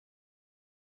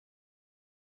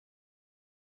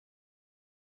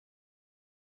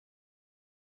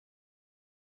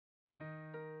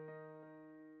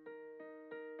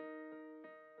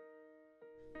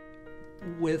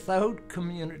Without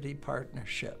community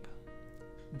partnership,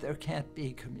 there can't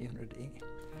be community.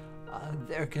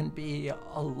 There can be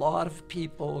a lot of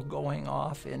people going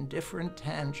off in different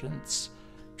tangents,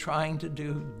 trying to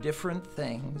do different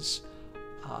things,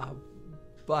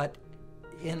 but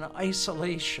in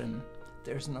isolation,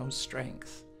 there's no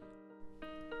strength.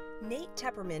 Nate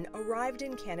Tepperman arrived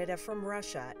in Canada from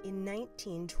Russia in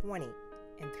 1920,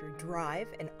 and through drive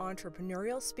and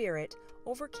entrepreneurial spirit,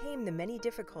 overcame the many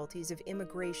difficulties of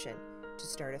immigration to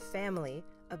start a family,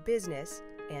 a business,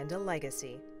 and a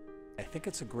legacy. I think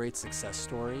it's a great success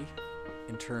story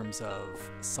in terms of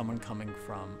someone coming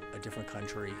from a different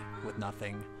country with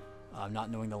nothing, not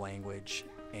knowing the language,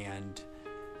 and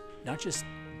not just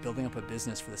building up a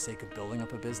business for the sake of building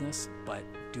up a business, but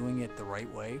doing it the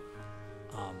right way,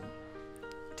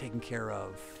 taking care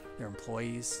of their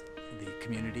employees, the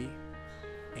community,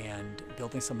 and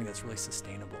building something that's really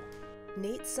sustainable.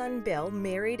 Nate's son Bill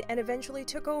married and eventually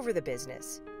took over the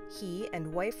business. He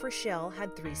and wife Rochelle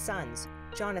had 3 sons,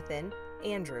 Jonathan,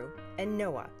 Andrew, and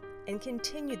Noah, and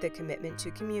continued the commitment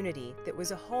to community that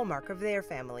was a hallmark of their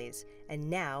families and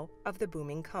now of the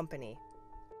booming company.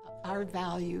 Our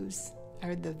values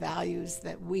are the values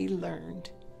that we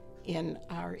learned in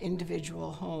our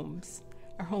individual homes.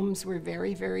 Our homes were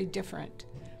very, very different,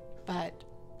 but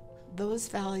those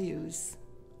values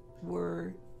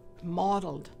were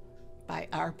modeled by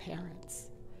our parents.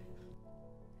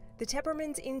 The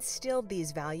Teppermans instilled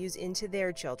these values into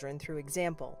their children through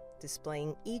example,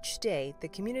 displaying each day the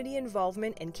community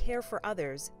involvement and care for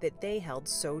others that they held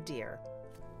so dear.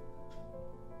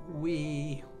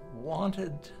 We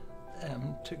wanted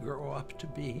them to grow up to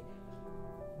be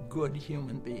good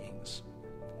human beings.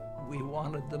 We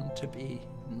wanted them to be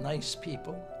nice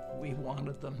people. We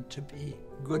wanted them to be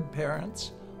good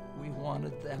parents. We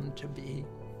wanted them to be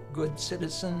good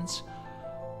citizens.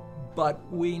 But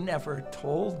we never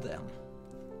told them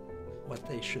what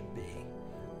they should be.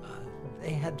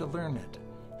 They had to learn it.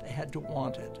 They had to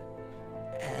want it.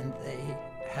 And they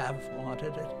have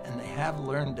wanted it, and they have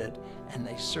learned it, and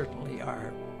they certainly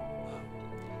are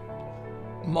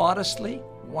modestly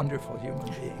wonderful human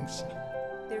beings.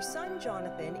 Their son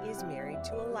Jonathan is married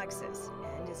to Alexis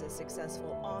and is a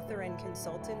successful author and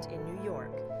consultant in New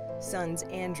York. Sons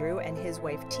Andrew and his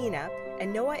wife Tina,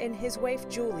 and Noah and his wife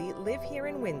Julie live here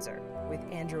in Windsor, with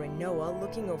Andrew and Noah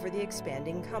looking over the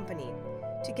expanding company.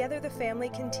 Together, the family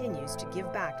continues to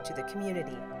give back to the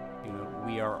community. You know,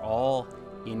 we are all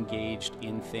engaged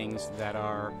in things that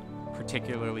are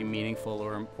particularly meaningful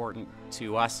or important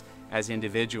to us as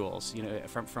individuals, you know,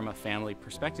 from a family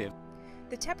perspective.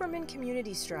 The Tepperman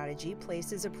Community Strategy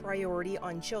places a priority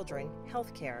on children,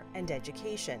 healthcare, and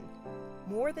education.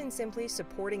 More than simply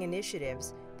supporting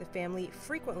initiatives, the family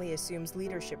frequently assumes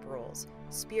leadership roles,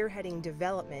 spearheading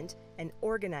development and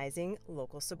organizing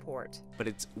local support. But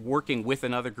it's working with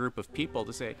another group of people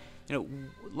to say, you know,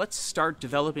 let's start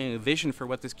developing a vision for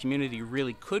what this community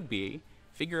really could be,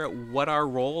 figure out what our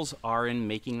roles are in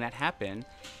making that happen,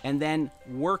 and then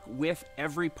work with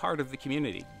every part of the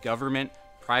community, government,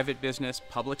 private business,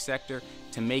 public sector,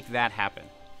 to make that happen.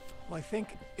 Well, I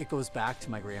think it goes back to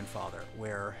my grandfather,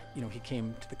 where, you know, he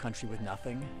came to the country with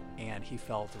nothing, and he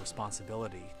felt a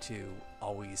responsibility to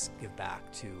always give back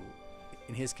to,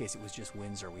 in his case, it was just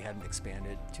Windsor. We hadn't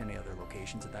expanded to any other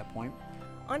locations at that point.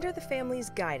 Under the family's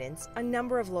guidance, a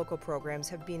number of local programs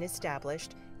have been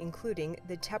established, including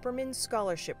the Tepperman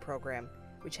Scholarship Program,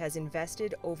 which has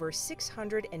invested over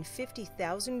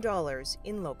 $650,000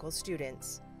 in local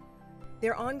students.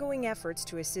 Their ongoing efforts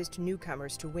to assist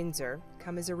newcomers to Windsor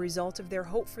come as a result of their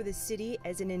hope for the city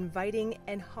as an inviting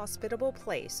and hospitable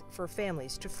place for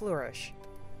families to flourish.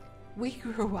 We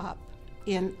grew up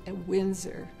in a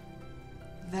Windsor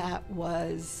that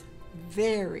was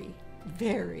very,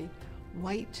 very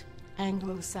white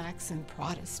Anglo-Saxon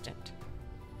Protestant.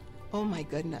 Oh my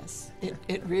goodness,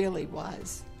 it really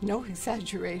was. No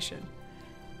exaggeration.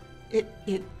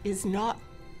 It is not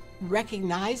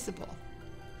recognizable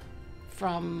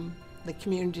from the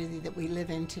community that we live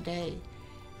in today.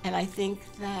 And I think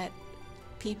that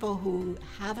people who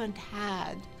haven't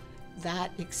had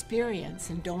that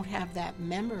experience and don't have that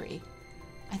memory,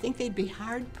 I think they'd be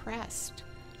hard-pressed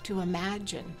to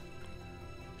imagine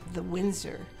the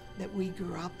Windsor that we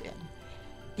grew up in.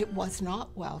 It was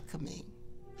not welcoming.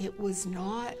 It was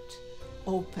not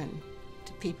open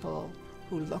to people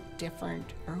who looked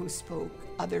different or who spoke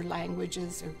other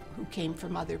languages or who came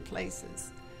from other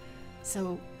places.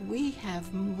 So we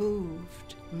have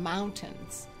moved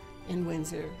mountains in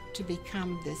Windsor to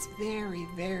become this very,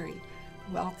 very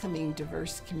welcoming,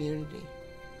 diverse community.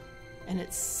 And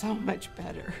it's so much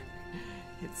better.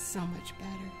 It's so much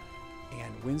better.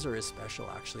 And Windsor is special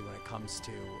actually when it comes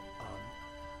to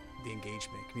the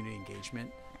engagement, community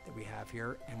engagement that we have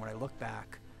here. And when I look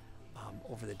back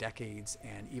over the decades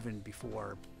and even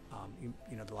before,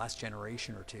 you know, the last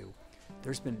generation or two,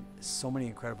 there's been so many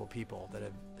incredible people that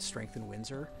have strengthened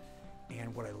Windsor.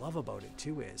 And what I love about it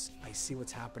too is I see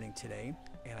what's happening today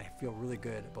and I feel really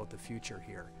good about the future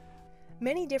here.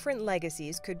 Many different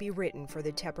legacies could be written for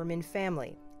the Tepperman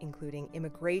family, including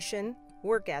immigration,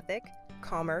 work ethic,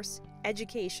 commerce,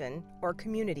 education, or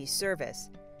community service.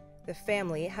 The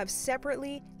family have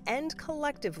separately and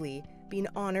collectively been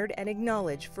honored and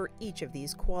acknowledged for each of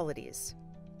these qualities.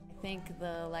 I think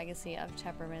the legacy of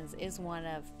Tepperman's is one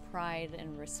of pride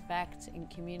and respect and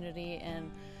community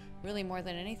and really more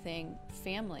than anything,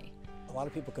 family. A lot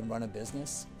of people can run a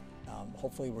business.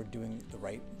 Hopefully we're doing the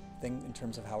right thing in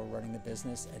terms of how we're running the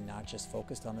business and not just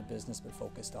focused on the business, but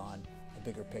focused on the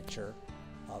bigger picture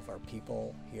of our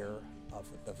people here, of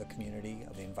the community,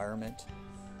 of the environment.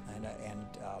 And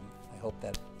I hope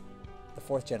that the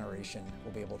fourth generation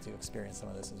will be able to experience some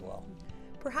of this as well.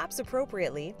 Perhaps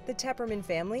appropriately, the Tepperman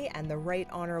family and the Right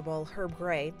Honorable Herb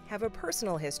Gray have a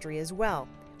personal history as well,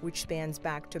 which spans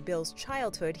back to Bill's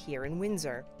childhood here in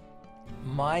Windsor.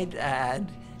 My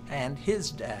dad and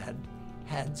his dad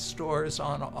had stores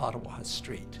on Ottawa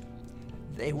Street.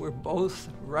 They were both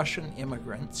Russian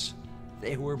immigrants.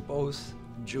 They were both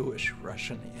Jewish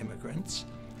Russian immigrants.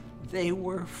 They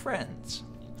were friends.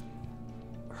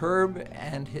 Herb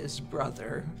and his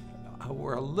brother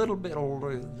were a little bit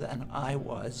older than I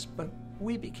was, but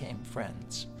we became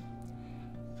friends.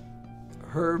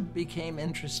 Herb became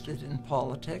interested in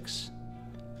politics.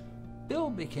 Bill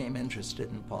became interested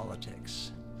in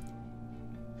politics.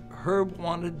 Herb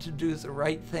wanted to do the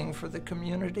right thing for the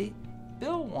community.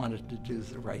 Bill wanted to do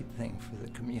the right thing for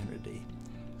the community.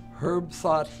 Herb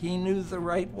thought he knew the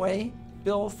right way.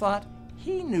 Bill thought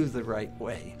he knew the right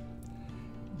way.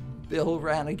 Bill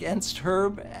ran against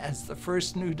Herb as the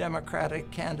first New Democratic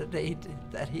candidate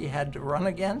that he had to run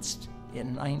against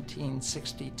in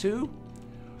 1962.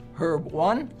 Herb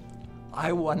won.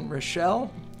 I won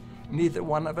Rochelle. Neither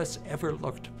one of us ever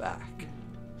looked back.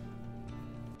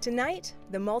 Tonight,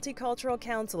 the Multicultural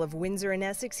Council of Windsor and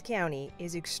Essex County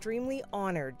is extremely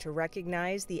honored to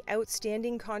recognize the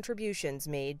outstanding contributions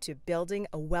made to building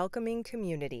a welcoming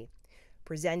community.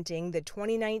 Presenting the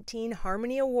 2019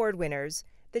 Harmony Award winners,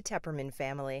 the Tepperman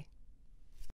family.